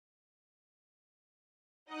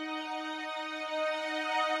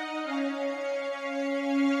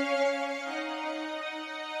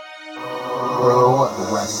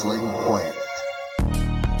Pro Wrestling Planet.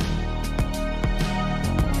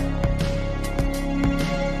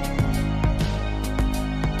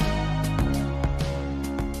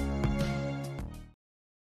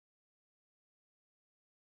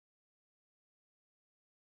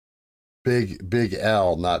 Big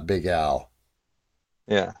L, not Big Al.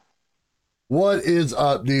 Yeah. What is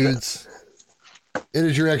up, dudes? It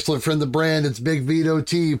is your excellent friend, the brand. It's Big Vito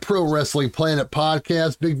T, Pro Wrestling Planet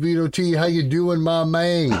Podcast. Big Vito T, how you doing, my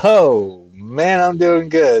man? Oh, man, I'm doing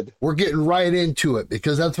good. We're getting right into it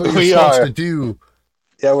because that's what you're We supposed are. to do.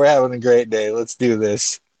 Yeah, we're having a great day. Let's do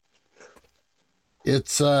this.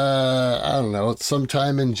 It's, I don't know, it's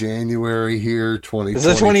sometime in January here,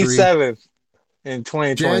 2023. It's the 27th in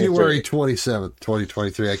 2023. January 27th,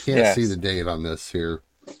 2023. I can't Yes. see the date on this here.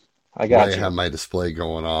 I got I you. have my display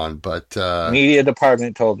going on, but Media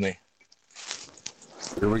department told me.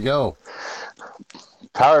 here we go.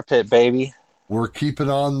 Power Pit, baby. We're keeping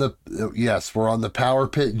on we're on the Power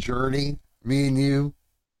Pit journey, me and you.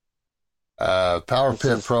 Power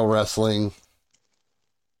Pit Pro Wrestling.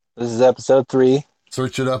 This is episode 3.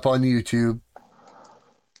 Search it up on YouTube.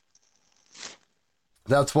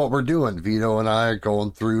 That's what we're doing. Vito and I are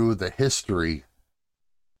going through the history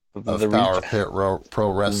of Power Pit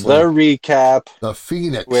Pro Wrestling. The recap. The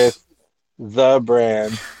Phoenix. With the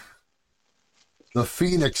brand. The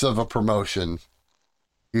Phoenix of a promotion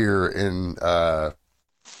here in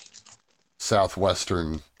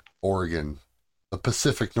southwestern Oregon. The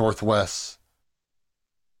Pacific Northwest.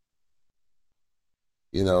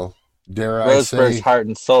 You know, dare I Roseburg's say, heart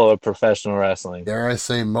and soul of professional wrestling. dare I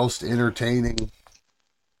say, most entertaining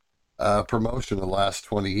promotion of the last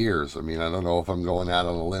 20 years. I mean, I don't know if I'm going out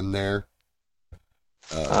on a limb there.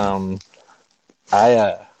 I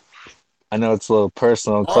know it's a little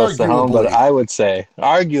personal and close to home, but I would say,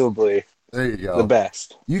 arguably, there you go, the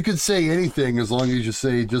best. You could say anything as long as you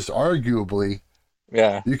say just arguably.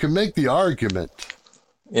 Yeah. You can make the argument.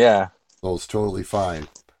 Yeah. So it's totally fine.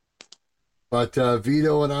 But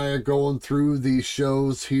Vito and I are going through these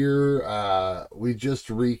shows here. We just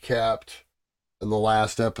recapped in the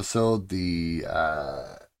last episode it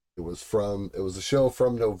was a show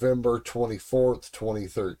from November 24th,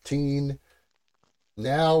 2013.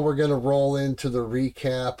 Now we're going to roll into the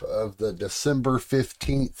recap of the December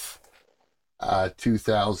 15th,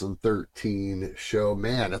 2013 show.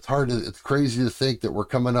 Man, it's crazy to think that we're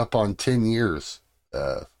coming up on 10 years.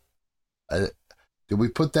 Did we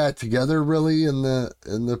put that together really in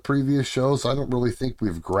the previous shows? I don't really think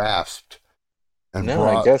we've grasped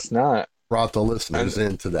I guess not. Brought the listeners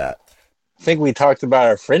into that. I think we talked about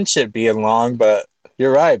our friendship being long, but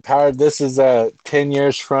you're right. This is 10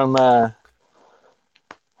 years from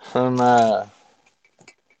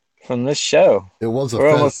this show. It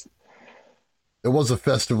was it was a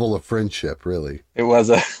festival of friendship, really. It was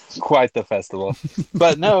quite the festival.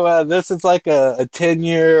 But no, this is like a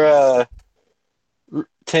 10-year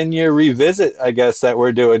 10-year revisit, I guess, that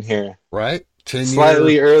we're doing here. Right?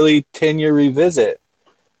 Slightly early 10-year revisit.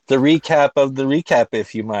 The recap of the recap,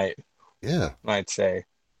 if you might say.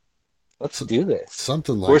 Let's do this.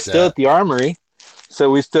 Something like that. We're still at the Armory, so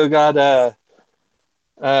we still got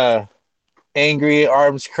angry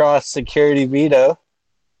arms crossed security Vito,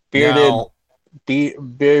 bearded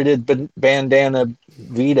bandana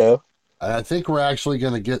Vito. I think we're actually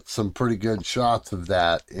going to get some pretty good shots of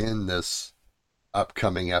that in this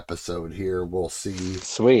upcoming episode here. We'll see.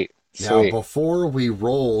 Sweet. Now, before we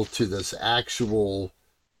roll to this actual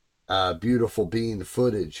beautiful bean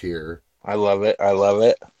footage here. I love it.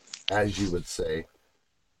 As you would say.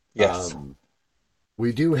 Yes.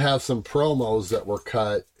 We do have some promos that were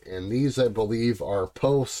cut, and these, I believe, are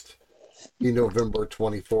post the November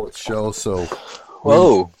 24th show. So,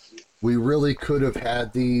 we really could have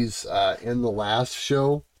had these in the last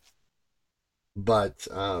show, but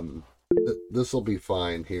this will be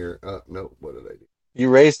fine here. No, what did I do? You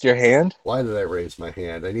raised your hand? Why did I raise my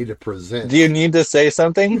hand? I need to present. Do you need to say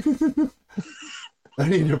something? I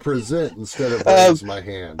need to present instead of raise my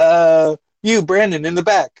hand. You, Brandon, in the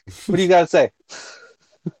back. What do you got to say?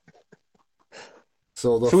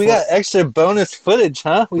 So we got extra bonus footage,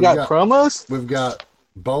 huh? We got promos? We've got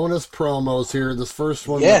bonus promos here. This first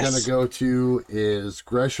one we're going to go to is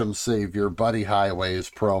Gresham Savior, Buddy Highway's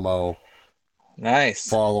promo. Nice.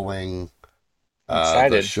 Following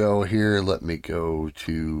the show here. Let me go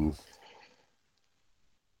to...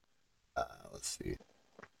 let's see.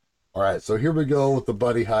 All right, so here we go with the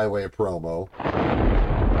Buddy Highway promo.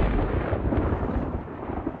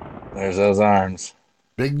 There's those arms.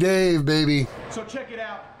 Big Dave, baby. So check it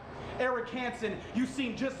out. Eric Hansen, you've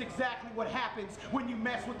seen just exactly what happens when you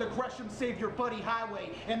mess with the Gresham Savior Buddy Highway,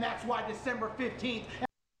 and that's why December 15th...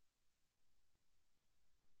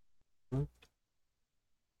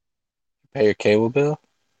 Pay your cable bill?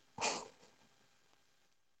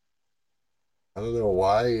 I don't know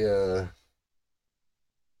why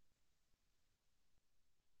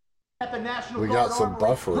at the National we Guard got some Armory,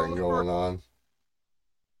 buffering going Roseburg. on.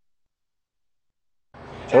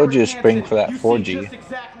 Told you to Eric spring Hansen, for that you see 4G. just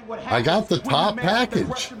exactly what I got the happens when top you mess with the package.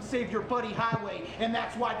 Gresham Savior Buddy Highway, and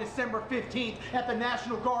that's why December 15th at the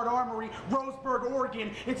National Guard Armory, Roseburg,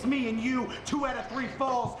 Oregon, it's me and you, 2 out of 3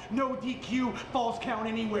 falls, no DQ, falls count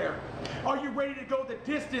anywhere. Are you ready to go the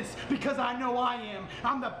distance? Because I know I am.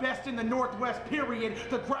 I'm the best in the Northwest, period,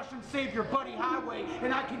 the Gresham Savior Buddy Highway,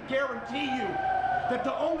 and I can guarantee you that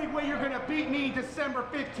the only way you're gonna beat me December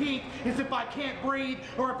 15th is if I can't breathe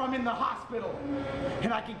or if I'm in the hospital.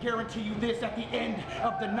 And I can guarantee you this, at the end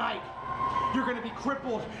of the night, you're gonna be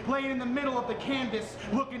crippled, laying in the middle of the canvas,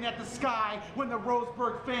 looking at the sky when the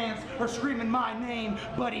Roseburg fans are screaming my name,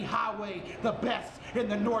 Buddy Highway, the best in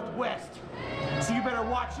the Northwest. So you better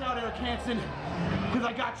watch out, Eric Hansen, because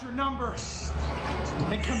I got your number.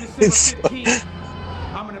 And come December 15th,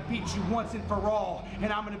 I'm gonna beat you once and for all,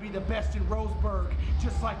 and I'm gonna be the best in Roseburg,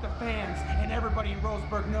 just like the fans and everybody in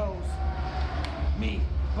Roseburg knows. Me,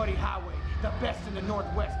 Buddy Highway, the best in the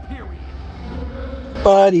Northwest, period.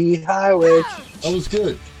 Buddy Highway. That was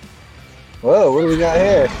good. Whoa, what do we got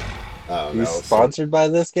here? I don't You know. sponsored by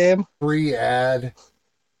this game? Free ad.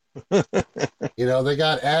 You know, they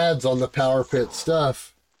got ads on the Power Pit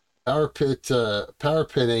stuff. Power Pit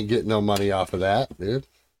ain't getting no money off of that, dude.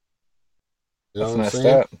 You know That's what I'm messed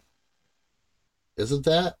saying? up. Isn't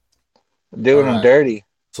that? Doing them Alright. dirty.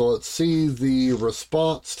 So let's see the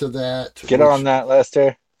response to that. Get on that,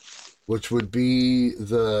 Lester. Which would be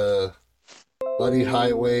the Buddy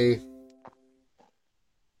Highway.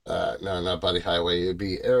 No, not Buddy Highway. It'd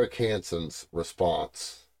be Eric Hansen's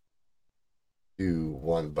response to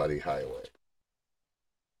One Buddy Highway.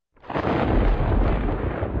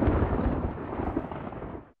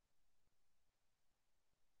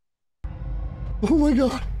 Oh my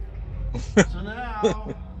God. So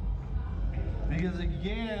now, because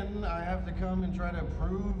again, I have to come and try to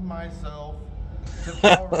prove myself to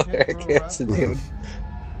Power Pit Eric Pro Hansen, Wrestling. dude.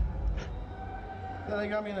 Then they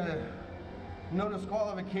got me in a no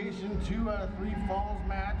disqualification 2 out of 3 falls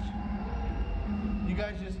match. You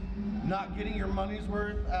guys just not getting your money's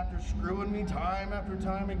worth after screwing me time after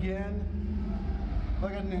time again. I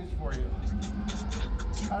got news for you.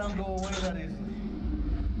 I don't go away that easily.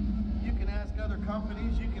 You can ask other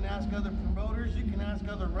companies, you can ask other promoters, you can ask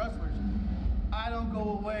other wrestlers. I don't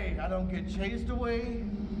go away. I don't get chased away.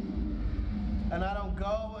 And I don't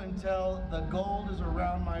go until the gold is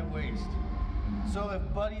around my waist. So if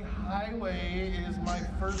Buddy Highway is my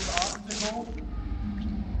first obstacle,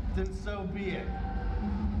 then so be it.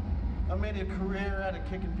 I made a career out of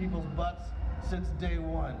kicking people's butts since day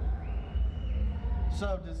one.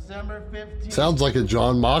 So December 15th. Sounds like a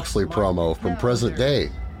John Moxley promo from present day.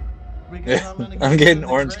 Yeah, I'm getting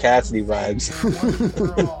Orange Cassidy vibes.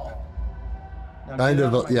 Kind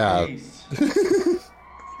of, yeah.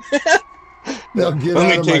 Now get Let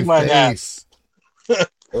me out of take my my hat. face.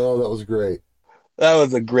 Oh, that was great. That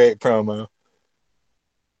was a great promo.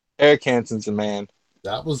 Eric Hansen's a man.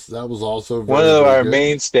 That was also One very, of very our good.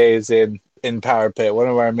 mainstays in Power Pit. One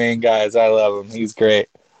of our main guys. I love him. He's great.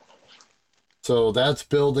 So that's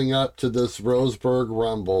building up to this Roseburg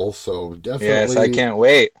Rumble. So definitely Yes, I can't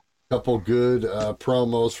wait. a couple good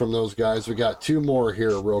promos from those guys. We got 2 more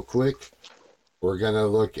here real quick. We're going to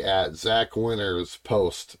look at Zach Winters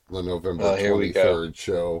post the November Oh, here we go. 23rd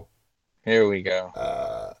show. Here we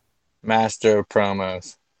go. Master of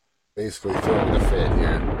promos. Basically throwing a fit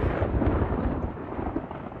here.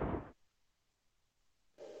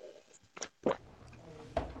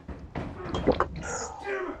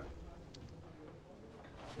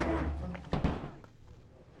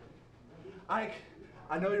 Ike,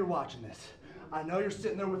 I know you're watching this. I know you're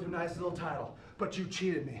sitting there with your nice little title, but you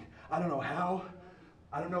cheated me. I don't know how,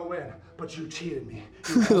 I don't know when, but you cheated me.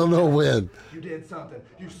 I don't know when. You did something.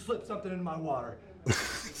 You slipped something in my water.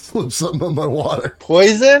 Slip something in my water.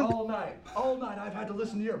 Poison? All night I've had to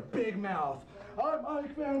listen to your big mouth. I'm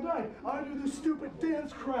Ike Van Dyke. I do this stupid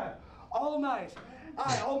dance crap. All night.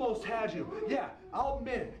 I almost had you. Yeah, I'll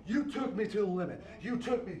admit it. You took me to the limit. You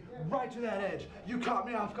took me right to that edge. You caught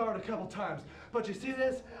me off guard a couple times. But you see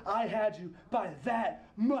this? I had you by that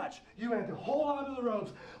much. You had to hold on to the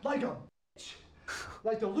ropes like a bitch.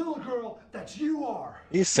 Like the little girl that you are.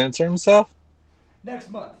 He censor himself? Next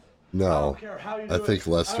month. No. I don't care how you do I think it.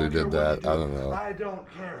 Lester I don't did care what that. you do. I don't know. I don't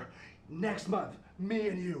care. Next month, me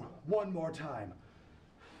and you, one more time.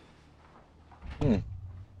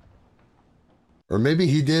 Or maybe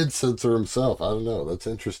he did censor himself. I don't know. That's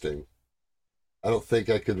interesting. I don't think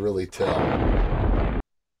I could really tell.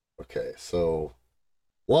 Okay, so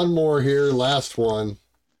one more here, last one.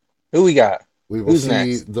 Who we got? We will Who's see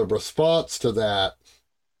next? the response to that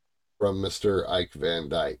from Mr. Ike Van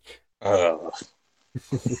Dyke. Oh,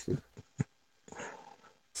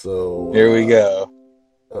 So here we go.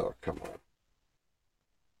 Oh, come on.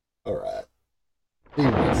 All right.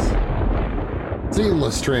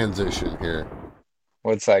 Seamless transition here.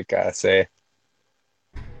 What's that guy say?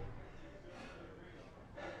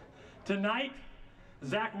 Tonight,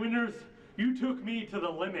 Zach Winters, you took me to the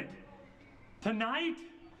limit. Tonight,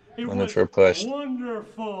 it Limits was were pushed.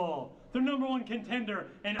 wonderful. The number one contender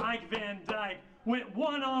and Ike Van Dyke went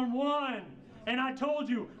one-on-one. And I told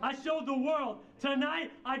you, I showed the world.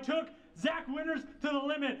 Tonight, I took Zach Winters to the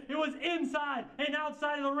limit. It was inside and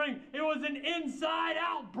outside of the ring. It was an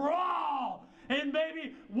inside-out brawl. And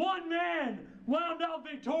baby, one man wound out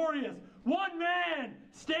victorious. One man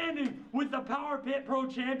standing with the Power Pit Pro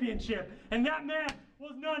Championship. And that man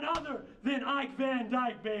was none other than Ike Van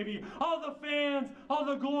Dyke, baby. All the fans, all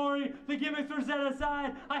the glory, the gimmicks were set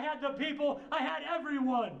aside. I had the people, I had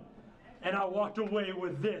everyone. And I walked away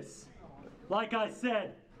with this. Like I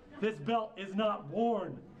said, this belt is not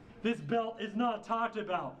worn. This belt is not talked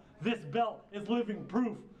about. This belt is living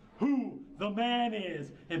proof who the man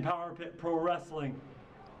is in Power Pit Pro Wrestling.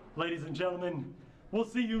 Ladies and gentlemen, we'll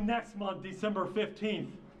see you next month, December 15th,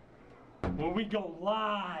 when we go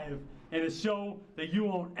live in a show that you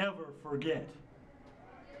won't ever forget.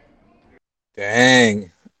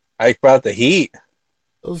 Dang. Ike brought the heat.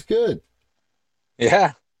 That was good.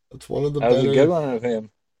 Yeah, That's one of the that was a better good one of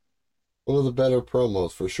him. one of the better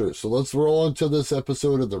promos for sure. So let's roll into this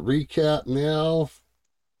episode of the recap now.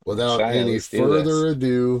 Without Excited, any let's do further this.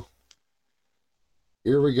 ado,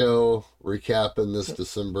 here we go, recapping this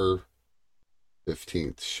December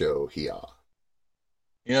 15th show here.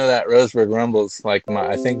 You know that Roseburg Rumble's like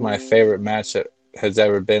I think my favorite match that has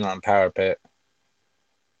ever been on Power Pit.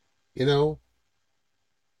 You know,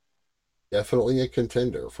 definitely a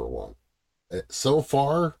contender for one. So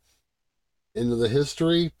far into the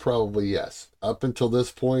history, probably yes. Up until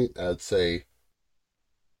this point, I'd say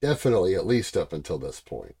definitely at least up until this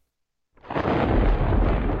point.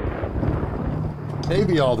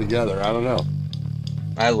 Maybe all together, I don't know.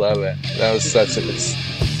 I love it. That was such a good.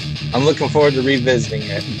 I'm looking forward to revisiting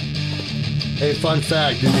it. Hey, fun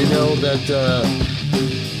fact, did you know that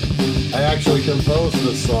I actually composed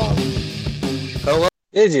this song?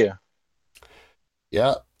 Did you?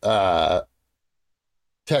 Yeah,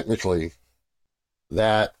 technically,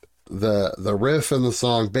 that the riff in the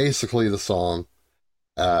song, basically the song,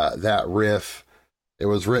 that riff, it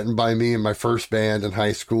was written by me in my first band in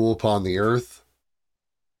high school, Upon the Earth,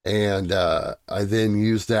 and I then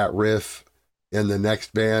used that riff in the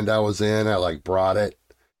next band I was in. I brought it.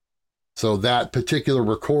 So that particular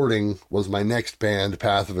recording was my next band,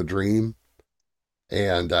 Path of a Dream,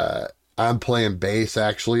 and I'm playing bass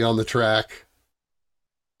actually on the track.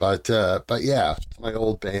 But yeah, it's my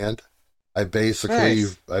old band. I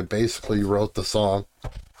basically wrote the song.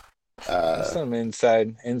 Some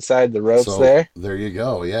inside the ropes So there. there you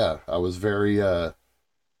go. Yeah, I was very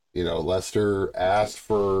Lester asked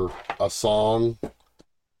for a song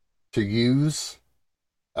to use.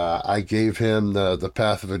 I gave him the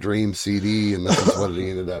Path of a Dream CD, and this is what he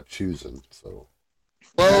ended up choosing. So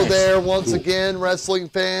hello there once again, wrestling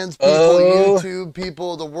fans, people Oh. of YouTube,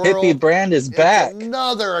 people of the world. Hippie Brand is It's back.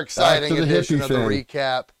 another exciting the edition hippie of the thing.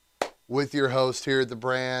 recap with your host here at the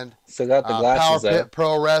brand. Still got the Power glasses there. Pit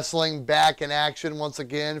Pro Wrestling back in action once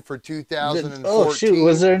again for 2014. Oh shoot!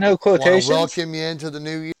 Was there no Want to quotations? welcome you into the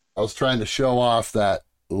new year. I was trying to show off that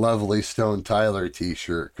lovely Stone Tyler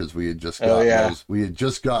T-shirt because we had just gotten those. We had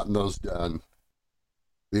just gotten those done.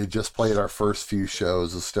 We had just played our first few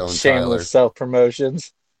shows of Stone Tyler. Shameless self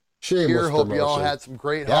promotions. Shameless Here, hope promotion. you all had some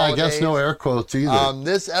great Yeah, I holidays. guess no air quotes either.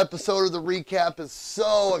 This episode of the recap is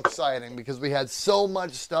so exciting because we had so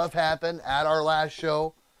much stuff happen at our last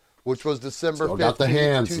show, which was December Still got the 15th,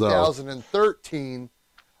 hands, though. 2013.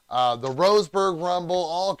 The Roseburg Rumble,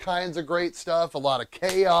 all kinds of great stuff, a lot of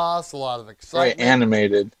chaos, a lot of Very excitement.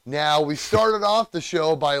 animated. Now, we started off the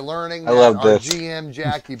show by learning I that love our this. GM,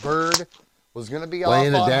 Jackie Bird, was going to be off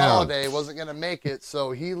Laying it on down. holiday, wasn't going to make it,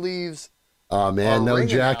 so he leaves Oh man, Our no ring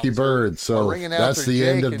Jackie announcer- Bird. our So ring that's announcer, the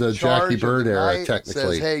end Jake, of the in charge Jackie of Bird the era, night, technically.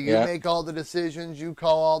 says, hey, you Yeah. make all the decisions, you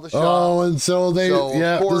call all the shots. Oh, and so they, So, of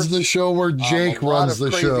yeah, this course, is the show where Jake a lot runs of the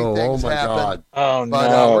crazy show. Oh things my happen. God. Oh But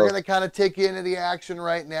no! we're going to kind of take you into the action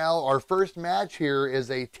right now. Our first match here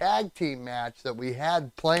is a tag team match that we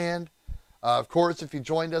had planned. Of course, if you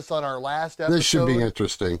joined us on our last episode, This should be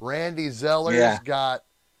interesting. Randy Zellers Yeah. got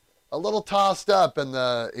a little tossed up in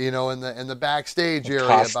the, in the backstage area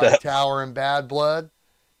Tossed by up. Tower and Bad Blood.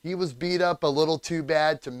 He was beat up a little too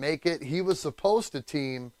bad to make it. He was supposed to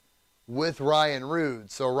team with Ryan Rude.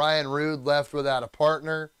 So Ryan Rude left without a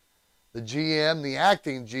partner. The GM, the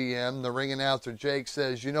acting GM, the ring announcer Jake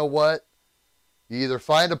says, you know what? You either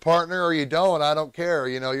find a partner or you don't. I don't care.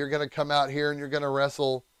 You're going to come out here and you're going to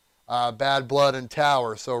wrestle Bad Blood and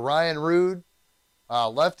Tower. So Ryan Rude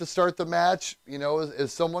left to start the match.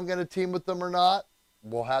 Is someone going to team with them or not?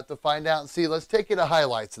 We'll have to find out and see. Let's take you to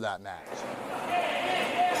highlights of that match.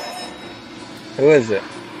 Who is it?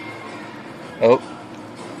 Oh,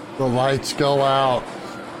 The lights go out.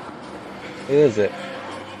 who is it?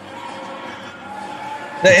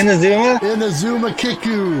 The Inazuma? Inazuma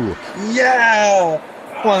Kiku. Yeah,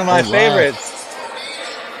 one of my Oh, wow. favorites.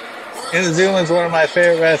 Inazuma's one of my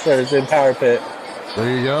favorite wrestlers in Power Pit.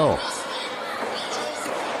 There you go.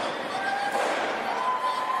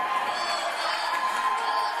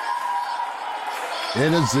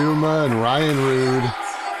 Inazuma and Ryan Rude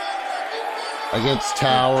against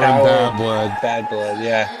Tower and Bad Blood. Bad Blood,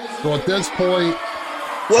 yeah. So at this point,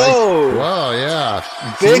 Whoa! well, yeah.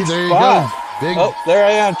 Big See, there spot. you go. Big. Oh, there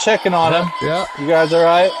I am checking on him. Yeah. You guys all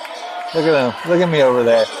right? Look at him. Look at me over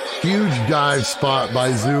there. Huge dive spot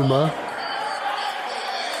by Zuma.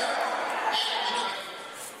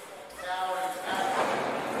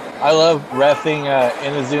 I love reffing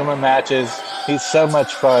Inazuma matches. He's so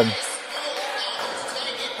much fun.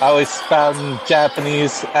 Always spouting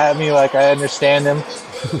Japanese at me like I understand him.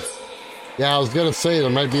 Yeah, I was gonna say there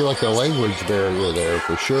might be like a language barrier there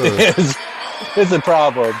for sure. It's a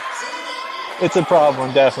problem. It's a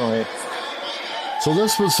problem, definitely. So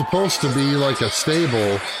this was supposed to be like a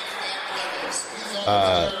stable,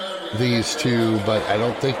 these two, but I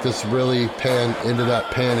don't think this really ended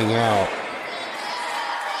up panning out.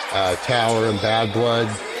 Tower and Bad Blood,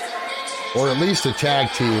 or at least a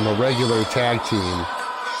tag team, a regular tag team.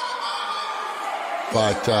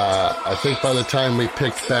 But I think by the time we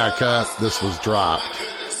picked back up, this was dropped.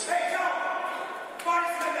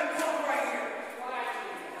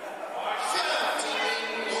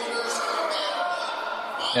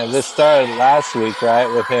 Yeah, this started last week, right?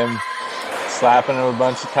 With him slapping him a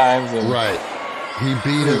bunch of times. And Right. He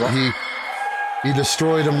beat him. He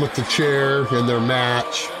destroyed him with the chair in their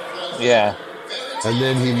match, yeah. and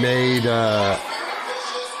then he made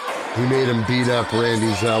him beat up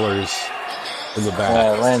Randy Zellers in the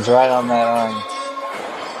back. Lands right on that arm.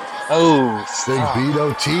 Oh, Big stop.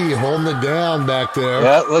 BOT holding it down back there.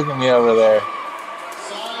 Yeah, look at me over there.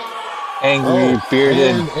 Angry,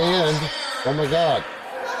 bearded. and oh my God,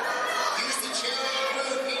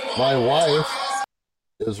 my wife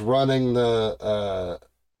is running the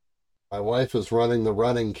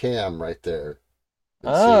running cam right there.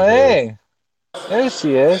 Let's Oh, see her. hey. There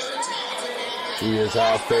she is. She is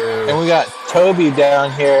out there. And we got Toby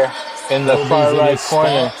down here in the Toby's far in right his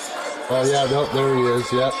corner. spot. Oh yeah, no, there he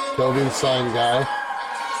is. Yep, Toby the sign guy.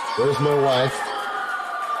 There's my wife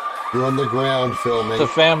doing the ground filming. It's a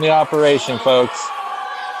family operation, folks.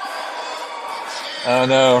 Oh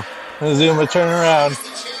no. Zuma, turn around.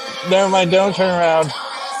 Never mind, don't turn around.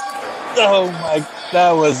 Oh my,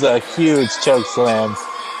 that was a huge choke slam.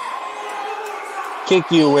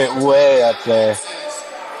 Kick you went way up there.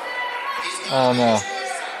 Oh no.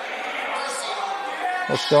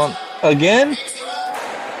 What's going again?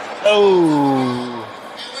 Oh.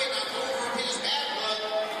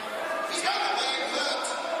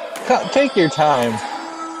 Take your time.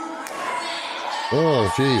 Oh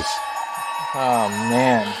jeez. Oh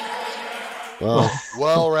man. Well,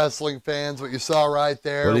 Well, wrestling fans, what you saw right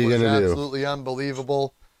there What are you was gonna do? absolutely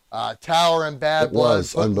unbelievable. Tower and Bad It Blood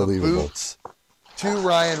was putting the unbelievable. boots to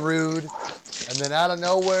Ryan Rude. And then out of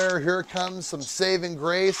nowhere, here comes some saving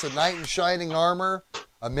grace, a knight in shining armor,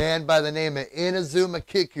 a man by the name of Inazuma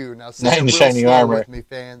Kiku. Now say Knight it in real shining slow armor. with me,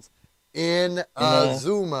 fans.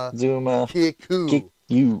 Inazuma Zuma. Kiku. Kick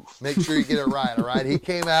you. Make sure you get it right, all right? He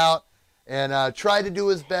came out and tried to do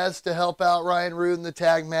his best to help out Ryan Rude in the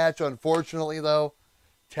tag match. Unfortunately, though,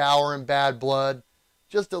 Tower and Bad Blood,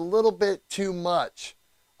 just a little bit too much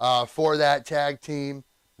for that tag team.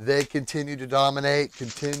 They continue to dominate,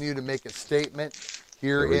 continue to make a statement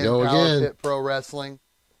here There we in go Power again. Pit Pro Wrestling.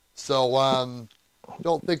 So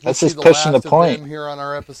Don't think we'll That's see just the pushing last the of point. them here on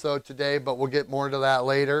our episode today, but we'll get more into that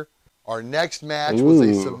later. Our next match was a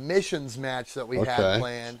Ooh. submissions match that we had Okay.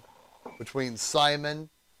 planned between Simon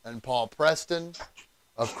and Paul Preston.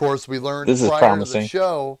 Of course, we learned This is prior to promising. the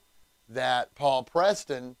show that Paul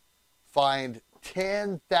Preston fined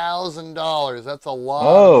 $10,000. That's a lot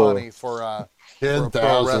Oh. of money for a pro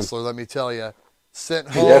 10,000. wrestler, let me tell you. Sent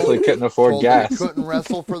He home, definitely couldn't afford told me gas. he couldn't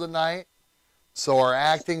wrestle for the night. So our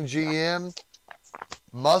acting GM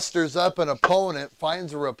musters up an opponent,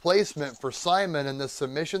 finds a replacement for Simon in the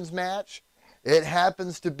submissions match. It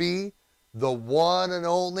happens to be the one and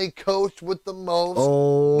only coach with the most.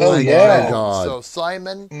 Oh, Oh, my yeah. God. So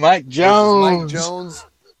Simon Mike versus Jones. Mike Jones.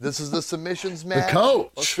 This is the submissions match. coach.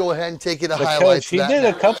 Let's go ahead and take you to The highlights. coach, he of that did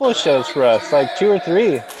a match. couple of shows for us, like 2 or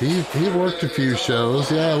 3. He worked a few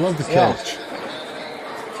shows. Yeah, I love the Yeah. coach.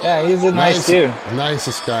 Yeah, he's a nice dude.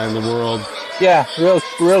 Nicest guy in the world. Yeah,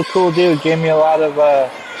 real cool dude. Gave me a lot of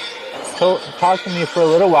talked to me for a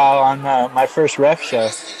little while on my first ref show.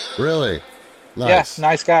 Really? Nice. Yeah,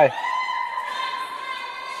 nice guy.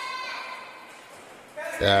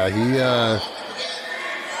 Yeah,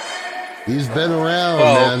 he's been around,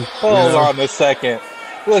 Oh, man. hold on a second.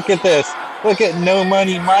 Look at this. Look at No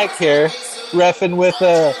Money Mike here, reffing with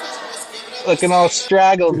looking all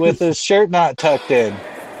straggled with his shirt not tucked in.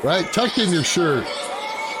 Right? Tuck in your shirt.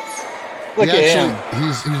 Look He at him.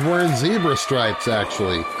 actually- He's wearing zebra stripes,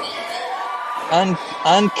 actually.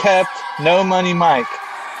 Unkept No Money Mike.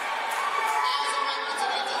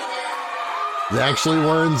 He's actually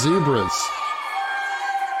wearing zebras.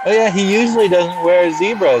 Oh yeah, he usually doesn't wear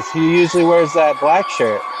zebras. He usually wears that black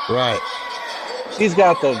shirt. Right. He's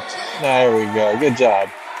got the. There we go. Good job.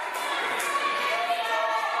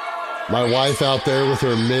 My wife out there with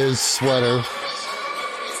her Miz sweater.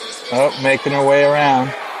 Oh, making her way around.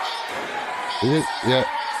 Yeah.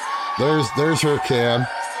 There's her cam.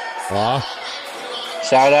 Ah,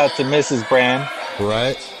 Shout out to Mrs. Brand.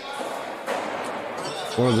 right.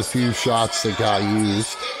 One of the few shots that got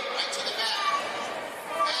used.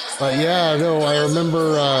 But yeah, no, I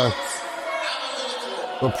remember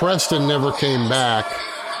but Preston never came back.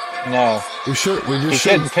 No, We he just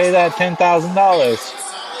couldn't should pay that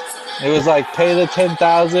 $10,000. It was like pay the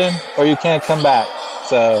 $10,000 or you can't come back.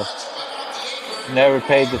 So never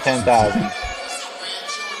paid the $10,000.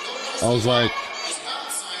 I was like,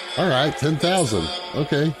 all right, 10,000.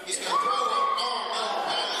 Okay.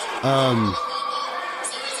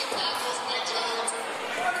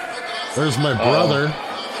 There's my brother. You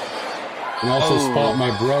can also Oh. spot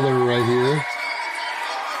my brother right here.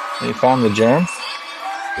 You found the germ?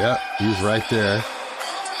 Yeah, he's right there.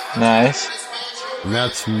 Nice. And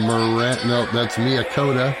that's that's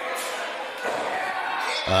Miyakota.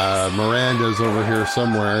 Miranda's over here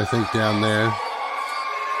somewhere, I think down there.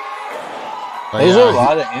 But There's yeah, a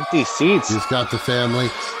lot of empty seats. He's got the family.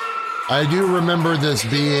 I do remember this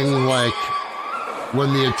being like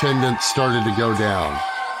when the attendance started to go down.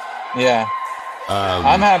 Yeah.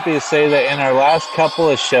 I'm happy to say that in our last couple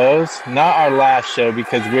of shows, not our last show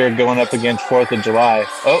because we were going up against 4th of July.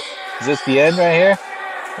 Oh, is this the end right here?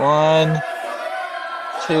 1,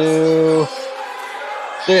 2,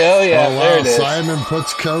 3. Oh, yeah, Oh, wow, there it is. Simon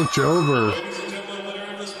puts Coach over.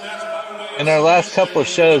 In our last couple of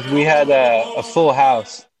shows, we had a full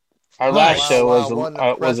house. Our last show What was an was a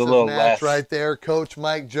impressive little match less. right there. Coach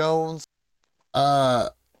Mike Jones.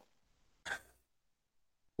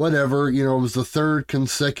 Whatever, it was the third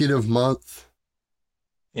consecutive month.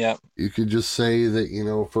 Yeah, You could just say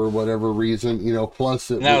that, for whatever reason, plus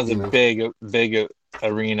it and that was a you know, big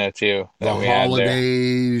arena too the that we had there.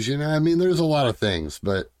 holidays, there's a lot of things,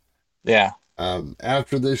 but Yeah,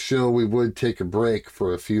 after this show, we would take a break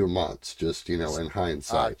for a few months, just, in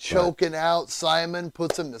hindsight. but- Choking out Simon,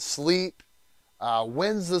 puts him to sleep,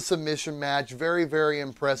 wins the submission match. Very, very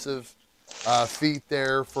impressive feat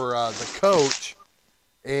there for the coach.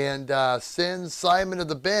 And sends Simon to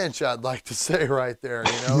the bench, I'd like to say right there,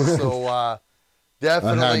 So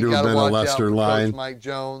definitely to have got to been a watch out Lester for line. Coach Mike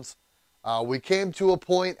Jones. We came to a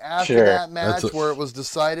point after Sure. that match That's a- where it was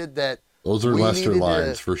decided that Those are we Lester needed to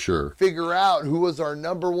lines for sure. figure out who was our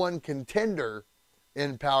number one contender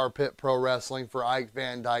in Power Pit Pro Wrestling for Ike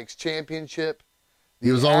Van Dyke's championship.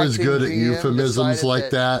 He was always acting good at GM euphemisms decided like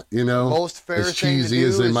that, Most fair as thing cheesy to do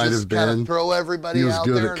as they is might just have kind been. of throw everybody He was out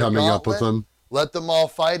good there at in a coming up with gauntlet, them. let them all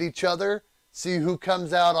fight each other, see who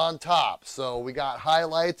comes out on top. So we got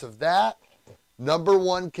highlights of that. Number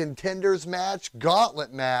one contenders match,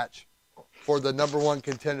 gauntlet match for the number one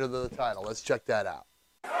contender of the title. Let's check that out.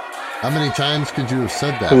 How many times could you have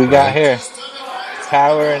said that? who we got Brad? here?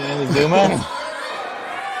 Power and Inazuma.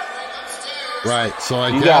 Right, so I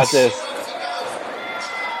You guess got this.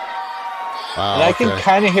 And I can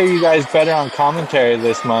kind of hear you guys better on commentary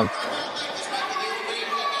this month.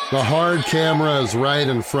 The hard camera is right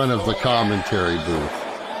in front of the commentary booth.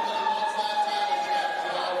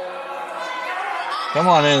 Come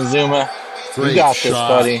on in, Zuma. Great you got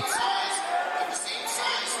shot. this, buddy.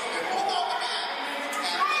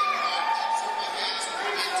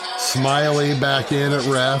 Smiley back in at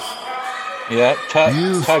ref. Yep,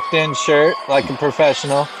 tucked in shirt like a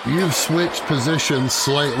professional. You've switched positions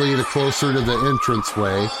slightly to closer to the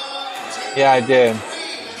entranceway. Yeah, I did.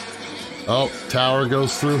 Oh, Tower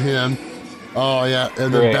goes through him. Oh, yeah,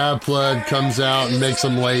 and then Bad Blood comes out and makes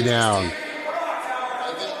him lay down.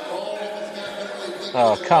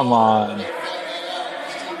 Oh, come on.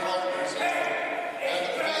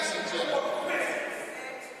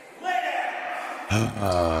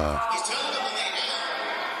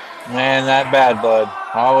 Man, that Bad Blood.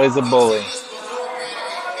 Always a bully.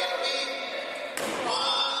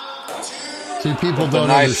 See, people don't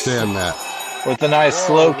understand that. With a nice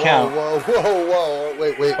slow count. Whoa.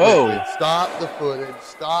 Wait. Stop the footage.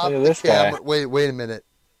 Stop the camera. Guy. Wait a minute.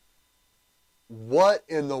 What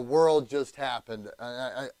in the world just happened?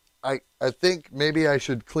 I think maybe I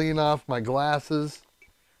should clean off my glasses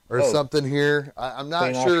or something here. I'm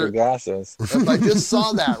not sure off your glasses. If I just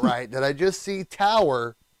saw that right. Did I just see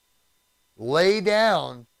Tower lay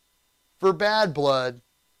down for Bad Blood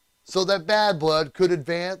so that Bad Blood could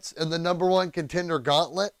advance in the #1 contender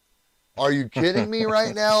gauntlet? Are you kidding me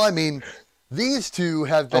right now? I mean, these two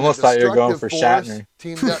have been almost a thought you were going destructive for force Shatner.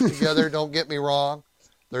 Teamed up together. Don't get me wrong.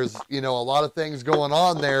 There's, a lot of things going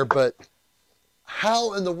on there, but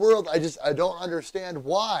how in the world, I don't understand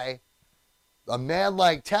why a man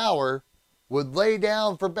like Tower would lay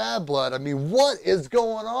down for Bad Blood. I mean, what is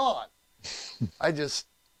going on?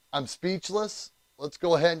 I'm speechless. Let's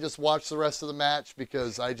go ahead and just watch the rest of the match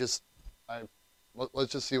because let's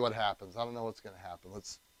just see what happens. I don't know what's going to happen.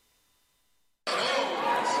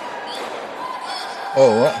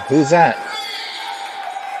 Oh, what? Who's that?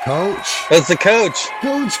 Coach. It's the coach.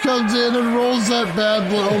 Coach comes in and rolls that Bad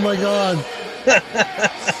Blood. Oh my God.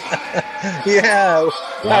 Yeah.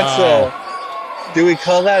 Wow. That's do we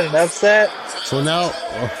call that an upset? So now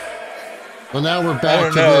we're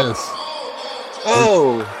back to this.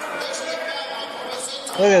 Oh.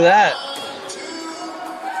 Look at that.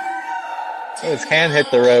 His hand hit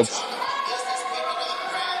the ropes.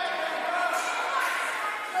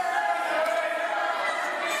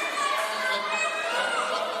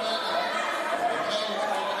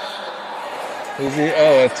 Who's he?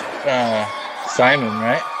 Oh, it's Simon,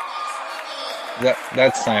 right?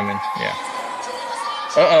 That's Simon, yeah.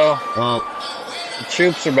 Uh-oh. Oh. The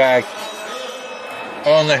troops are back.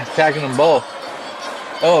 Oh, and they're attacking them both.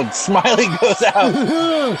 Oh, Smiley goes out.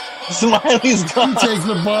 Smiley's gone. He takes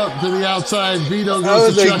the bump to the outside. Vito That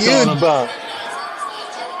goes was to a check on huge him. bump.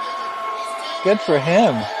 Good for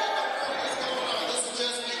him.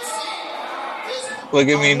 Look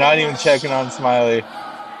at me, not even checking on Smiley.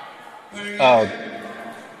 Oh,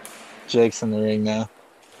 Jake's in the ring now.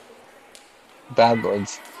 Bad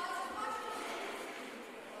Bloods.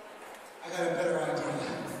 I got a better idea.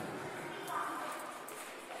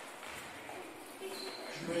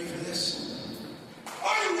 Are you ready for this?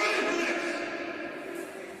 Are you ready for this?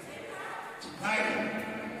 Tonight,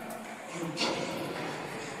 you kill.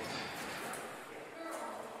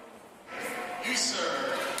 You,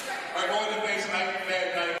 sir, are going to face Ike Van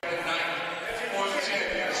Dyke tonight for the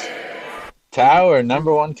championship. Tower,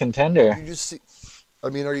 #1 contender. You just see, I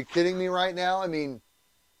mean, are you kidding me right now? I mean,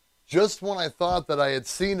 just when I thought that I had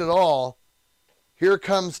seen it all, here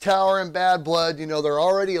comes Tower and Bad Blood. They're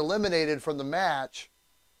already eliminated from the match.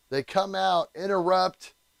 They come out,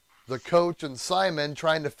 interrupt the coach and Simon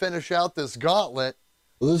trying to finish out this gauntlet.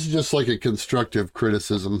 Well, this is just like a constructive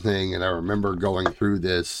criticism thing, and I remember going through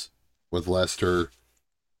this with Lester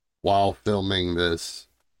while filming this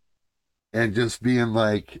and just being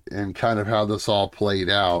like, and kind of how this all played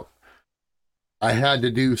out. I had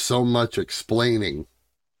to do so much explaining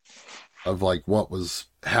of like what was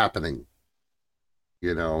happening,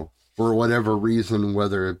 for whatever reason,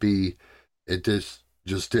 whether it be it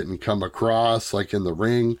just didn't come across like in the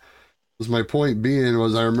ring. Was my point being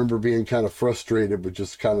was I remember being kind of frustrated with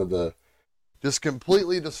just kind of just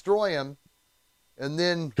completely destroy him. And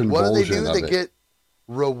then what do? They get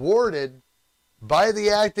rewarded by the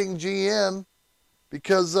acting GM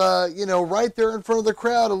because, right there in front of the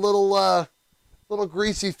crowd, a little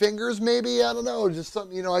greasy fingers, maybe. I don't know. Just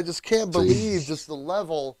something, I just can't believe just the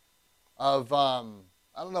level of, I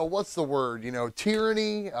don't know, what's the word,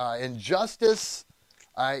 tyranny, injustice.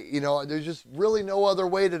 There's just really no other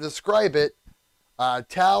way to describe it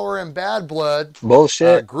Tower and Bad Blood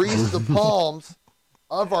Bullshit. greased the palms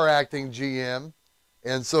of our acting GM.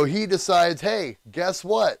 And so he decides, hey, guess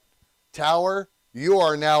what? Tower, you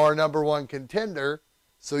are now our number one contender.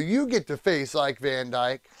 So you get to face Ike Van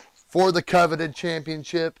Dyke for the coveted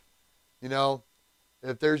championship. You know,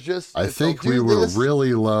 if there's just... I think we were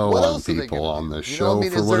really low on people on this show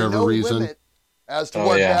for whatever reason. As to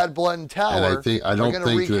what Bad Blood and Tower, and I don't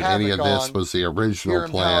think that any of this was the original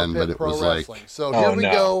plan, but it was like, so here we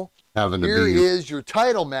go. Having to Here be is your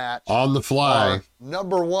title match on the fly,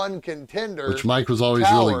 number one contender, which Mike was always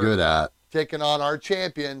Tower, really good at, taking on our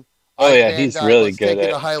champion. Oh yeah, he's really good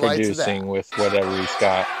at producing with whatever he's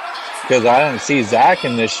got. Because I don't see Zach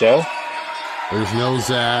in this show. There's no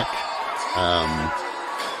Zach.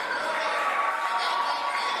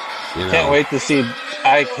 Can't wait to see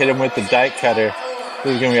Ike hit him with the Dyke Cutter.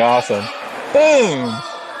 This is gonna be awesome. Boom!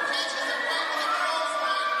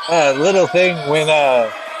 Little thing when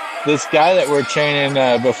this guy that we're training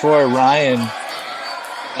before Ryan,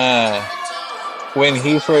 when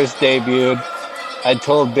he first debuted, I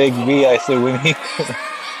told Big V, I said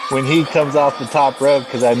when he comes off the top rope,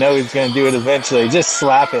 because I know he's gonna do it eventually, just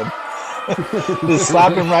slap him. Just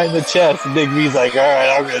slap him right in the chest. And Big V's like, all right,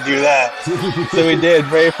 I'm gonna do that. So we did.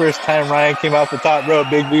 Very first time Ryan came off the top rope,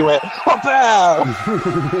 Big V went, pow!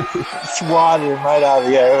 Swatted him right out of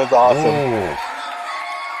the air. It was awesome. Oh.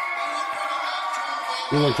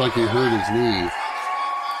 He looked like he hurt his knee.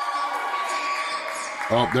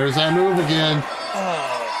 Oh, there's that move again.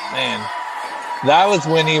 Oh, man. That was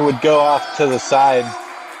when he would go off to the side.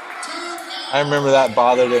 I remember that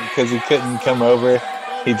bothered him because he couldn't come over.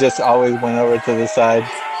 He just always went over to the side.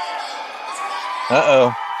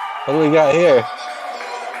 Uh-oh. What do we got here?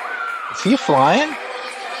 Is he flying?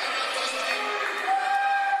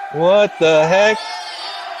 What the heck?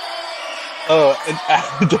 Oh,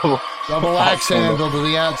 double axe handle to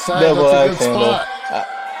the outside. Double That's a axe good handle. spot.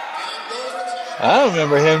 I don't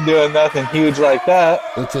remember him doing nothing huge like that.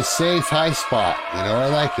 It's a safe high spot. You know, I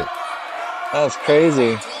like it. That's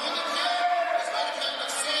crazy.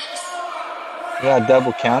 You got a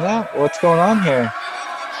double count out? What's going on here?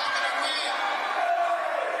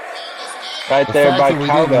 Right there by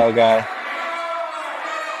Cowbell guy. The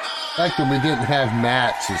fact that we didn't have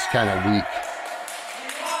Matt's is kind of weak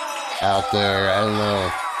out there. I don't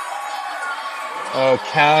know. Oh,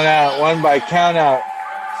 count out. One by count out.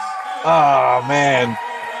 Oh, man.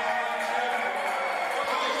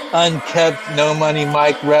 Unkept, no money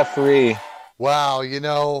Mike referee. Wow, you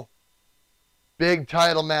know, big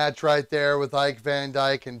title match right there with Ike Van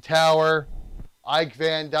Dyke and Tower. Ike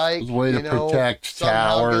Van Dyke, way to protect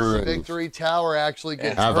Tower gets the victory. Tower actually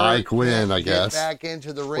gets have hurt, Ike win, I guess. Back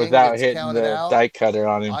into the ring without hitting the out. Dyke Cutter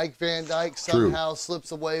on him. Ike Van Dyke somehow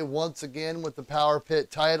slips away once again with the Power Pit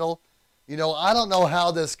title. You know, I don't know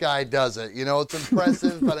how this guy does it. You know, it's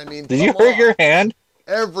impressive, but I mean, did you hurt your hand?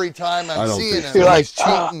 Every time I'm seeing him, he's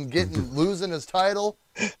cheating, losing his title,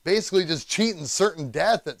 basically just cheating certain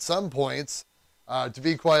death at some points, to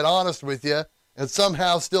be quite honest with you, and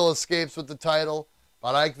somehow still escapes with the title.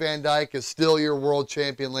 But Ike Van Dyke is still your world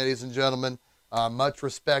champion, ladies and gentlemen. Much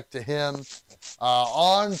respect to him.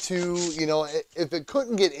 On to, you know, if it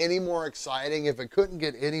couldn't get any more exciting, if it couldn't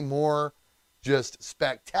get any more just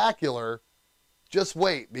spectacular, just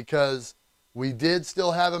wait, because we did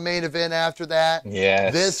still have a main event after that.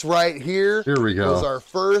 Yes. This right here we go. Was our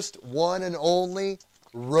first one and only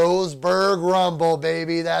Roseburg Rumble,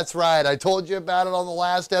 baby. That's right. I told you about it on the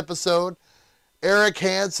last episode. Eric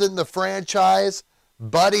Hansen, the franchise.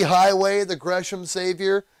 Buddy Highway, the Gresham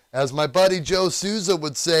Savior. As my buddy Joe Souza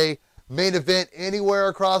would say, main event anywhere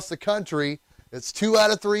across the country. It's 2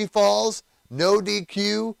 out of 3 falls, no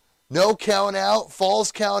DQ, no count out,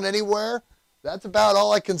 falls count anywhere. That's about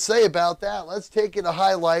all I can say about that. Let's take you to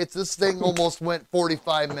highlights. This thing almost went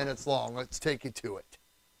 45 minutes long. Let's take you to it.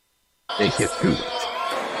 Take you to it.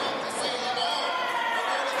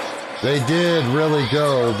 They did really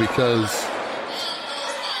go because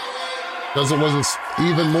it wasn't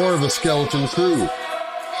even more of a skeleton crew.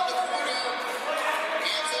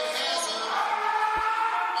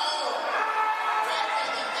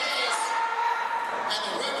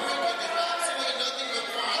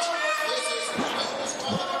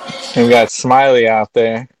 We got Smiley out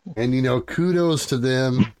there. And, you know, kudos to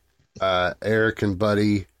them, Eric and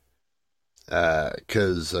Buddy,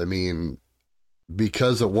 because, I mean,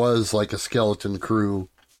 because it was like a skeleton crew,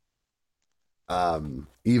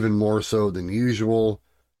 even more so than usual.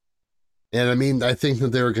 And, I mean, I think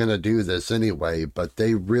that they were going to do this anyway, but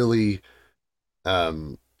they really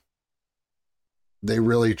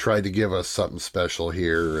tried to give us something special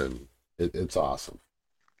here, and it's awesome.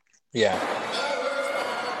 Yeah.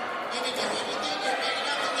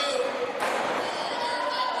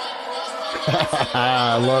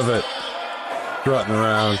 I love it. Strutting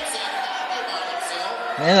around.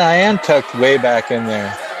 Man, I am tucked way back in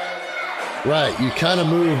there. Right, you kind of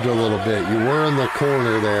moved a little bit. You were in the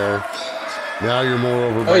corner there. Now you're more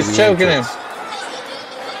over by Oh, he's the choking entrance. him.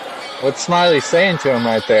 What's Smiley saying to him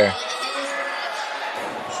right there?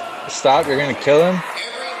 Stop, you're going to kill him?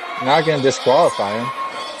 You're not going to disqualify him.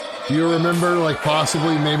 Do you remember, like,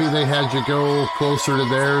 possibly maybe they had you go closer to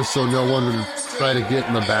theirs so no one would try to get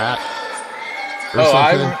in the back? Or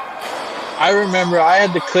something? I remember I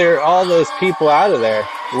had to clear all those people out of there.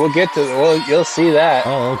 You'll see that.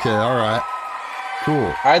 Oh, okay, all right. Cool.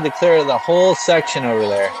 I had to clear the whole section over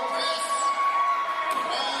there.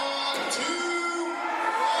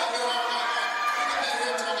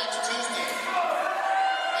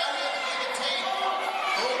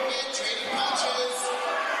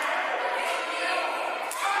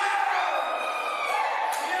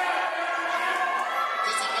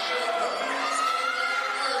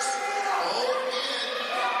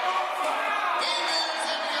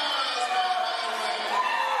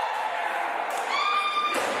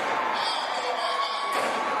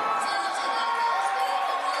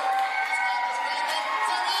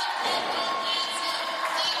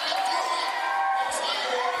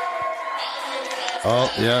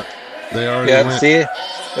 Oh, yeah. They already Yep, went. see?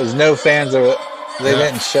 There's no fans of it. They Yeah.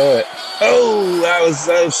 didn't show it. Oh, that was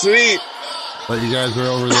so sweet. But you guys are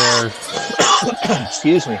over there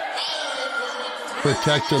Excuse me.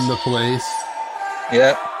 protecting the place.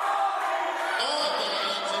 Yep.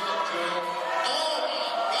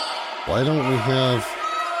 Why don't we have...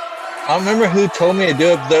 I don't remember who told me to do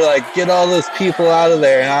it, but they're like, get all those people out of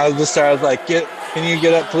there. And I was like, can you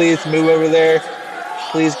get up, please? Move over there.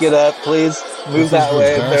 Please get up, please. Move This is that the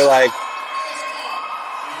way. best. They're like,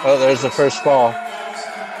 oh, there's the first fall.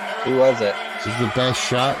 Who was it? This is the best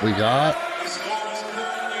shot we got.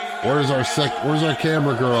 Where's our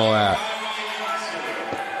camera girl at?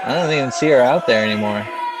 I don't even see her out there anymore.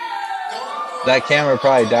 That camera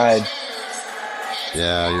probably died.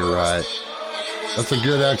 Yeah, you're right. That's a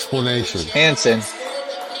good explanation. Hanson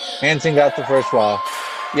got the first fall.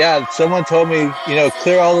 Yeah, someone told me,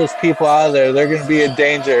 clear all those people out of there. They're going to be in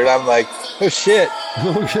danger. And I'm like, oh, shit.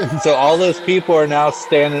 Okay. So all those people are now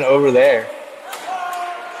standing over there.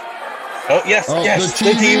 Oh, yes, Oh, yes,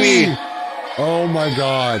 the TV. Oh, my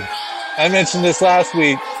God. I mentioned this last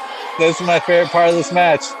week. This is my favorite part of this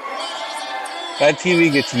match. That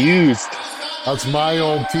TV gets used. That's my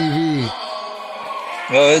old TV.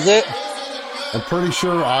 Oh, is it? I'm pretty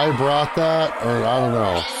sure I brought that, or I don't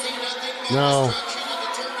know. No.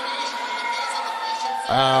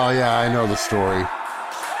 Oh, yeah, I know the story.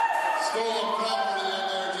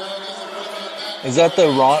 Is that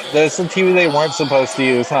that's the TV they weren't supposed to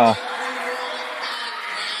use, huh?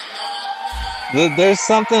 There's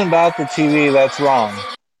something about the TV that's wrong.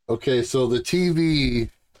 Okay, so the TV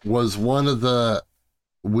was one of the...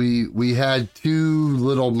 We had two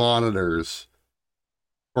little monitors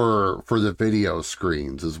for the video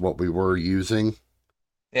screens is what we were using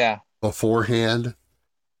Yeah. beforehand,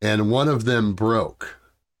 and one of them broke.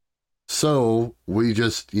 So we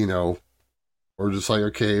just, we're just like,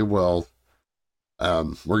 okay, well,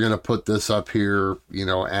 we're going to put this up here,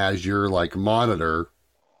 as your like monitor,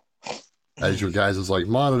 as your guys' like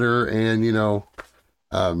monitor, and,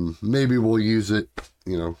 maybe we'll use it,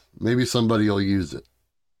 maybe somebody will use it.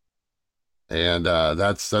 And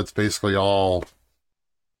that's basically all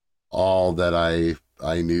that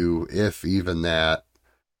I knew, if even that.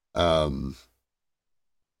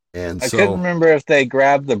 And I so couldn't remember if they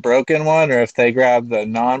grabbed the broken one or if they grabbed the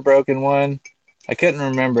non-broken one. I couldn't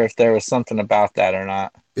remember if there was something about that or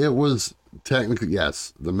not. it was technically,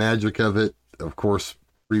 yes, the magic of it, of course,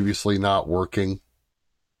 previously not working.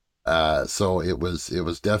 So it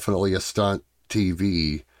was definitely a stunt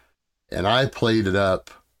TV, and I played it up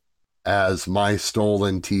as my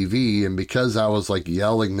stolen TV, and because I was like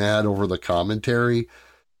yelling that over the commentary,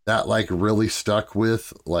 that like really stuck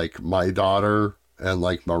with like my daughter and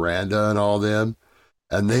like Miranda and all them,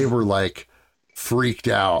 and they were like freaked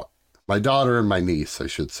out. My daughter and my niece, I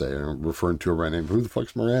should say. I'm referring to her by name. Who the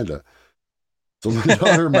fuck's Miranda? So my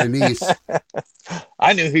daughter and my niece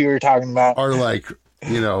I knew who you were talking about. are like,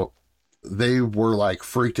 they were like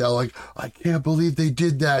freaked out, like, I can't believe they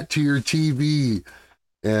did that to your TV.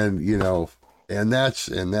 And, and that's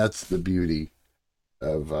the beauty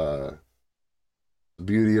of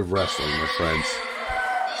wrestling, my friends.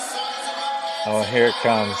 Oh, here it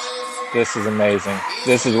comes. This is amazing.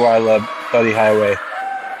 This is why I love Buddy Highway.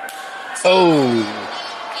 Oh.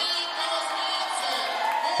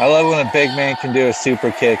 I love when a big man can do a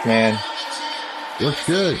super kick, man. Looks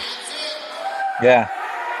good. Yeah.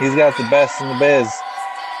 He's got the best in the biz.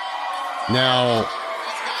 Now,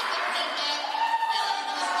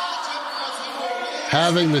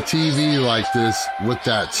 having the TV like this with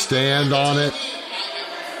that stand on it,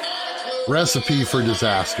 recipe for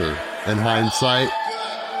disaster in hindsight.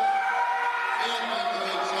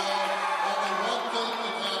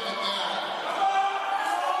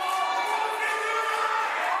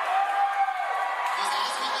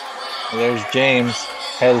 There's James,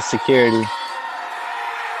 head of security.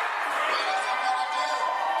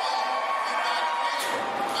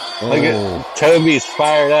 Look at Toby's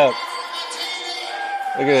fired up.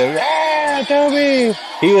 Look at him. Ah, Toby!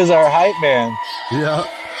 He was our hype man. Yeah.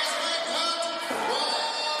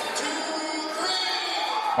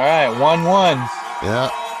 All right, 1-1.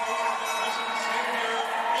 Yeah.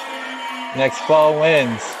 Next fall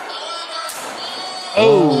wins.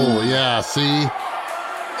 Oh, yeah. See?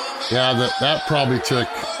 Yeah, that probably took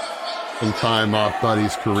some time off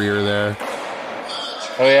Buddy's career there.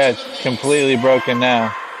 Oh, yeah, it's completely broken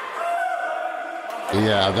now.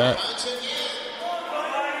 Yeah,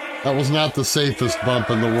 that was not the safest bump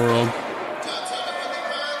in the world.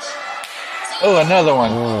 Oh, another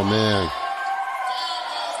one. Oh, man.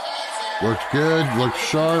 Looked good, looked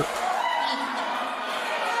sharp.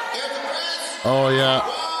 Oh, yeah.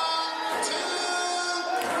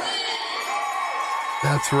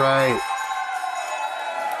 That's right.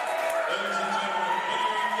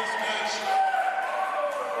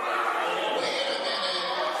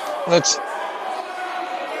 Which,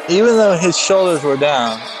 even though his shoulders were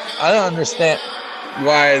down, I don't understand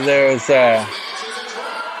why there was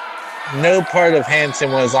no part of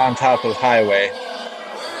Hanson was on top of Highway.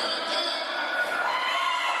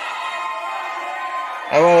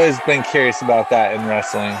 I've always been curious about that in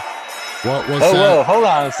wrestling. What was that? Whoa, hold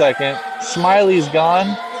on a second. Smiley's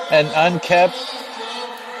gone and unkept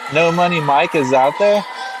No Money Mike is out there?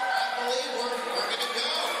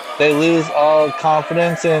 They lose all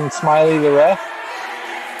confidence in Smiley the ref?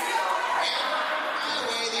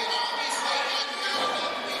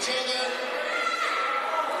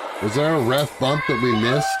 Was there a ref bump that we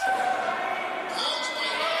missed?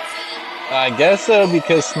 I guess so,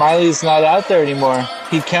 because Smiley's not out there anymore.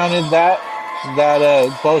 He counted that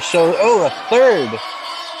both showed. Oh, a third.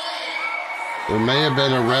 There may have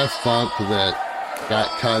been a ref bump that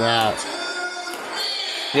got cut out.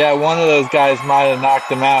 Yeah, one of those guys might have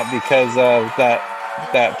knocked him out because of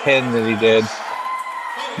that pin that he did.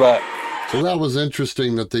 But so that was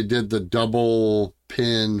interesting that they did the double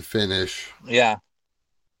pin finish. Yeah.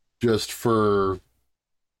 Just for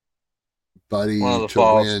Buddy to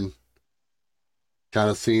falls. win. Kind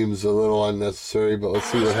of seems a little unnecessary, but let's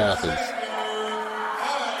see what happens.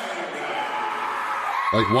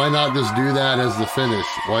 Like, why not just do that as the finish?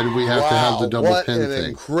 Why do we have to have the double pin thing? What an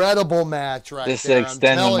incredible match right just there. Just to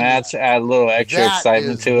extend the match, add a little extra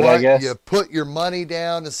excitement to it, I guess. You put your money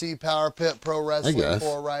down to see Power Pit Pro Wrestling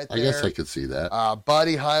for right there. I guess I could see that.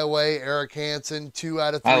 Buddy Highway, Eric Hansen, 2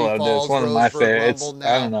 out of 3 I love falls. this. One of my favorites.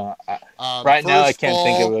 I don't know. Right now, I can't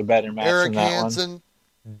think of a better match Eric than that Hansen one.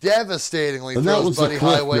 Devastatingly throws Buddy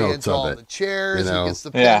Highway into all the chairs. He gets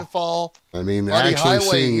the pinfall. I mean, Buddy actually Highway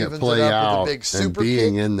seeing it play out and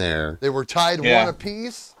being in there. They were tied 1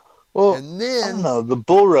 apiece. Well, and then I don't know. The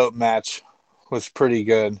bull rope match was pretty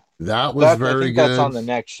good. That was very good. That's on the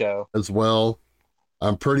next show as well.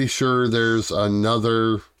 I'm pretty sure there's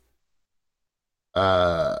another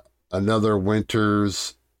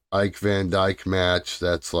Winters Ike Van Dyke match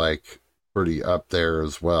that's like pretty up there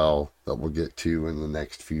as well that we'll get to in the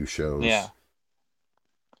next few shows. Yeah.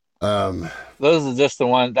 Those are just the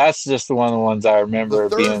one. That's just the ones I remember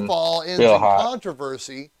the being third fall ends real in hot.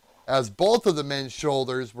 Controversy as both of the men's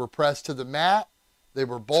shoulders were pressed to the mat. They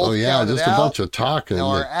were both counted just out. A bunch of talking. Now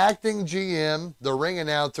our acting GM, the ring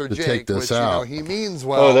announcer Jake, take this which out. he means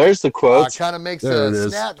well. Oh, there's the quote. Kind of makes a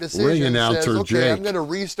snap decision. Ring announcer says, okay, Jake. I'm going to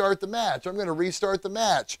restart the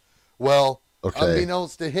match. Well,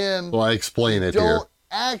 unbeknownst to him, well, I explain it don't here.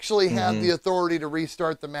 Actually have the authority to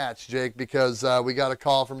restart the match, Jake, because we got a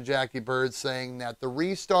call from Jackie Bird saying that the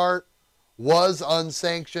restart was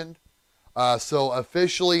unsanctioned. So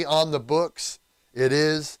officially on the books, it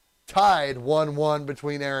is tied 1-1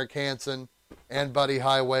 between Eric Hansen and Buddy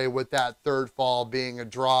Highway, with that third fall being a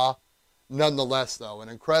draw. Nonetheless, though, an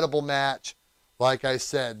incredible match. Like I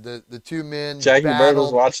said, the two men Jackie Bird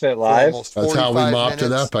was watching it live. That's how we mopped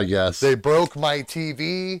it up, I guess. They broke my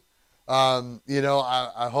TV.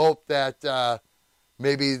 I hope that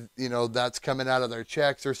maybe, that's coming out of their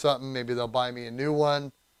checks or something. Maybe they'll buy me a new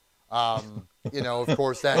one. of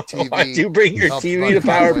course, that TV. Why'd you bring your helped TV Buddy to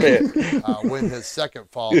Power Conway, Pit? win his second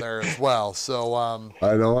fall there as well. So,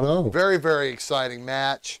 I don't know. very, very exciting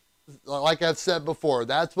match. Like I've said before,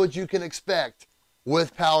 that's what you can expect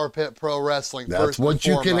with Power Pit Pro Wrestling. That's first and what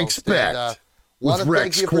you can foremost. expect. And, with want to Rex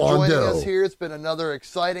thank you for joining Kwando. us here. It's been another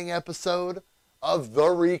exciting episode of The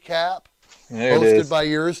Recap, There it hosted is. by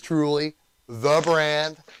yours truly, The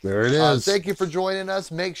Brand. There it is. Thank you for joining us.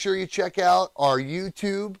 Make sure you check out our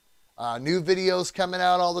YouTube. New videos coming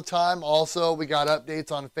out all the time. Also, we got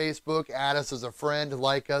updates on Facebook. Add us as a friend,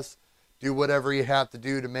 like us. Do whatever you have to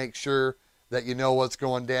do to make sure that you know what's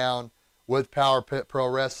going down with Power Pit Pro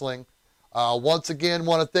Wrestling. Once again,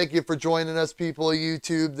 want to thank you for joining us, people of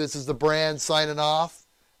YouTube. This is The Brand signing off.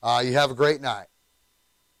 You have a great night.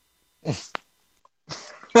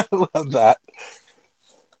 Love that.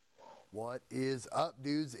 What is up,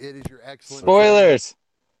 dudes? It is your excellent... Spoilers.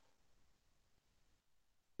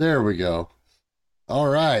 There we go. All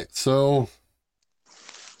right. So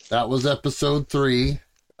that was episode 3.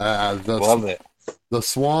 Love it. The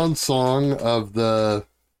swan song of the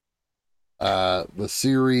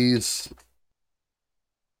series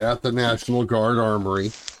at the National Guard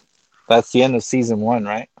Armory. That's the end of season 1,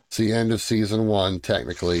 right? It's the end of season 1,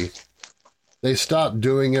 technically. They stopped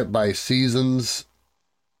doing it by seasons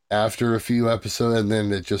after a few episodes, and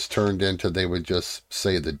then it just turned into they would just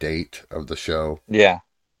say the date of the show, Yeah.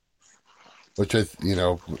 which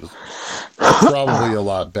probably a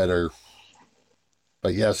lot better.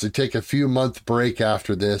 But yes, they take a few month break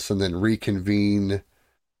after this and then reconvene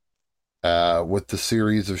with the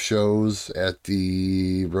series of shows at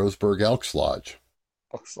the Roseburg Elks Lodge.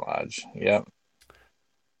 Elks Lodge. Yep.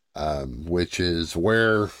 Which is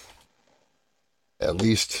where, at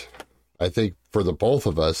least I think for the both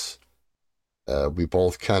of us, we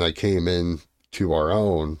both kind of came in to our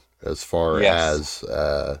own as far Yes.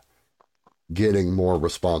 as getting more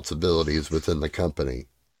responsibilities within the company.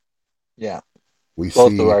 Yeah. We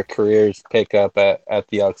Both see, of our careers pick up at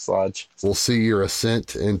the Elks Lodge. we'll see your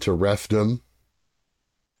ascent into refdom.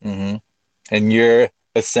 Mm-hmm. And your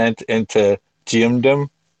ascent into GMdom.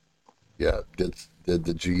 Yeah, did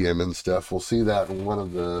the GM and stuff. We'll see that in one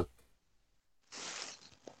of the,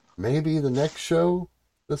 maybe the next show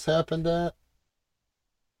this happened at.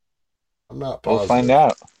 I'm not positive. We'll find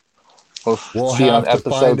out. We'll see have on to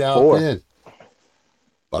find episode out 4. then.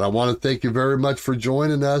 But I want to thank you very much for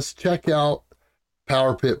joining us. Check out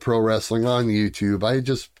Power Pit Pro Wrestling on YouTube.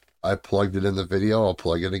 I plugged it in the video. I'll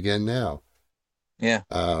plug it again now. Yeah.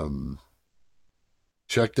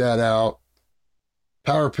 Check that out.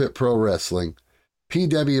 Power Pit Pro Wrestling.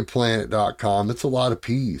 PWPlanet.com. It's a lot of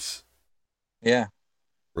P's. Yeah.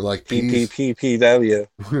 We're like peas, PPPPW.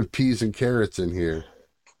 peas and carrots in here.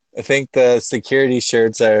 I think the security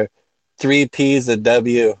shirts are 3 P's a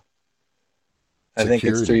W. I think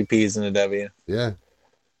it's 3 P's and a W. Yeah.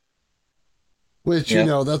 Which,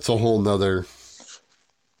 Yeah. that's a whole nother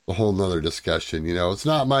discussion. It's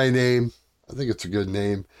not my name. I think it's a good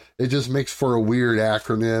name. It just makes for a weird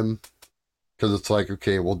acronym because it's like,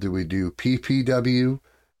 okay, well, do we do PPW?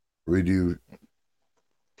 Or we do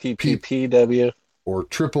PPPW. or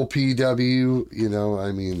triple PW?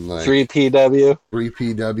 I mean, like 3PW.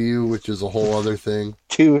 3PW, which is a whole other thing.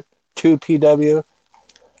 2PW.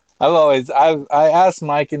 I asked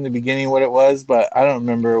Mike in the beginning what it was, but I don't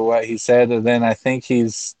remember what he said, and then I think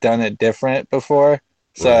he's done it different before.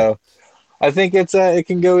 So Right. I think it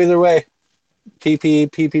can go either way. PP,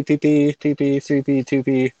 PPPP, PP, 3P,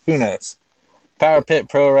 2P, who knows? Power Pit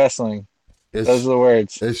Pro Wrestling. Those are the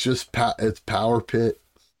words. It's just it's Power Pit.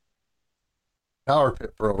 Power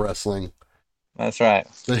Pit Pro Wrestling. That's right.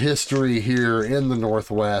 The history here in the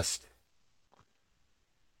Northwest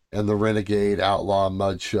and the Renegade Outlaw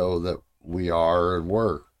Mud Show that we are and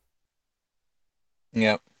were.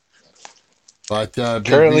 Yep. But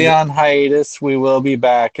Currently on hiatus. We will be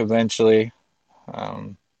back eventually.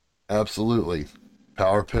 Absolutely.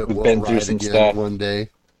 Power Pit We've will been through ride some again stuff. one day.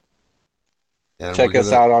 And Check we're us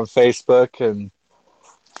gonna- out on Facebook and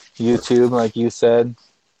YouTube, like you said.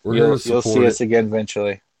 We're You'll going to support see it. us again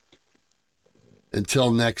eventually.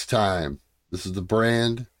 Until next time, this is the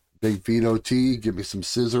Brand, Big Vito T. Give me some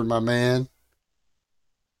scissor, my man.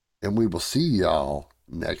 And we will see y'all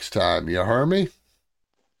next time. You heard me?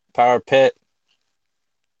 Power Pit.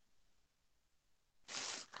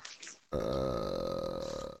 There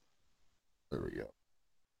we go.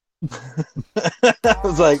 I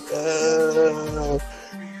was like,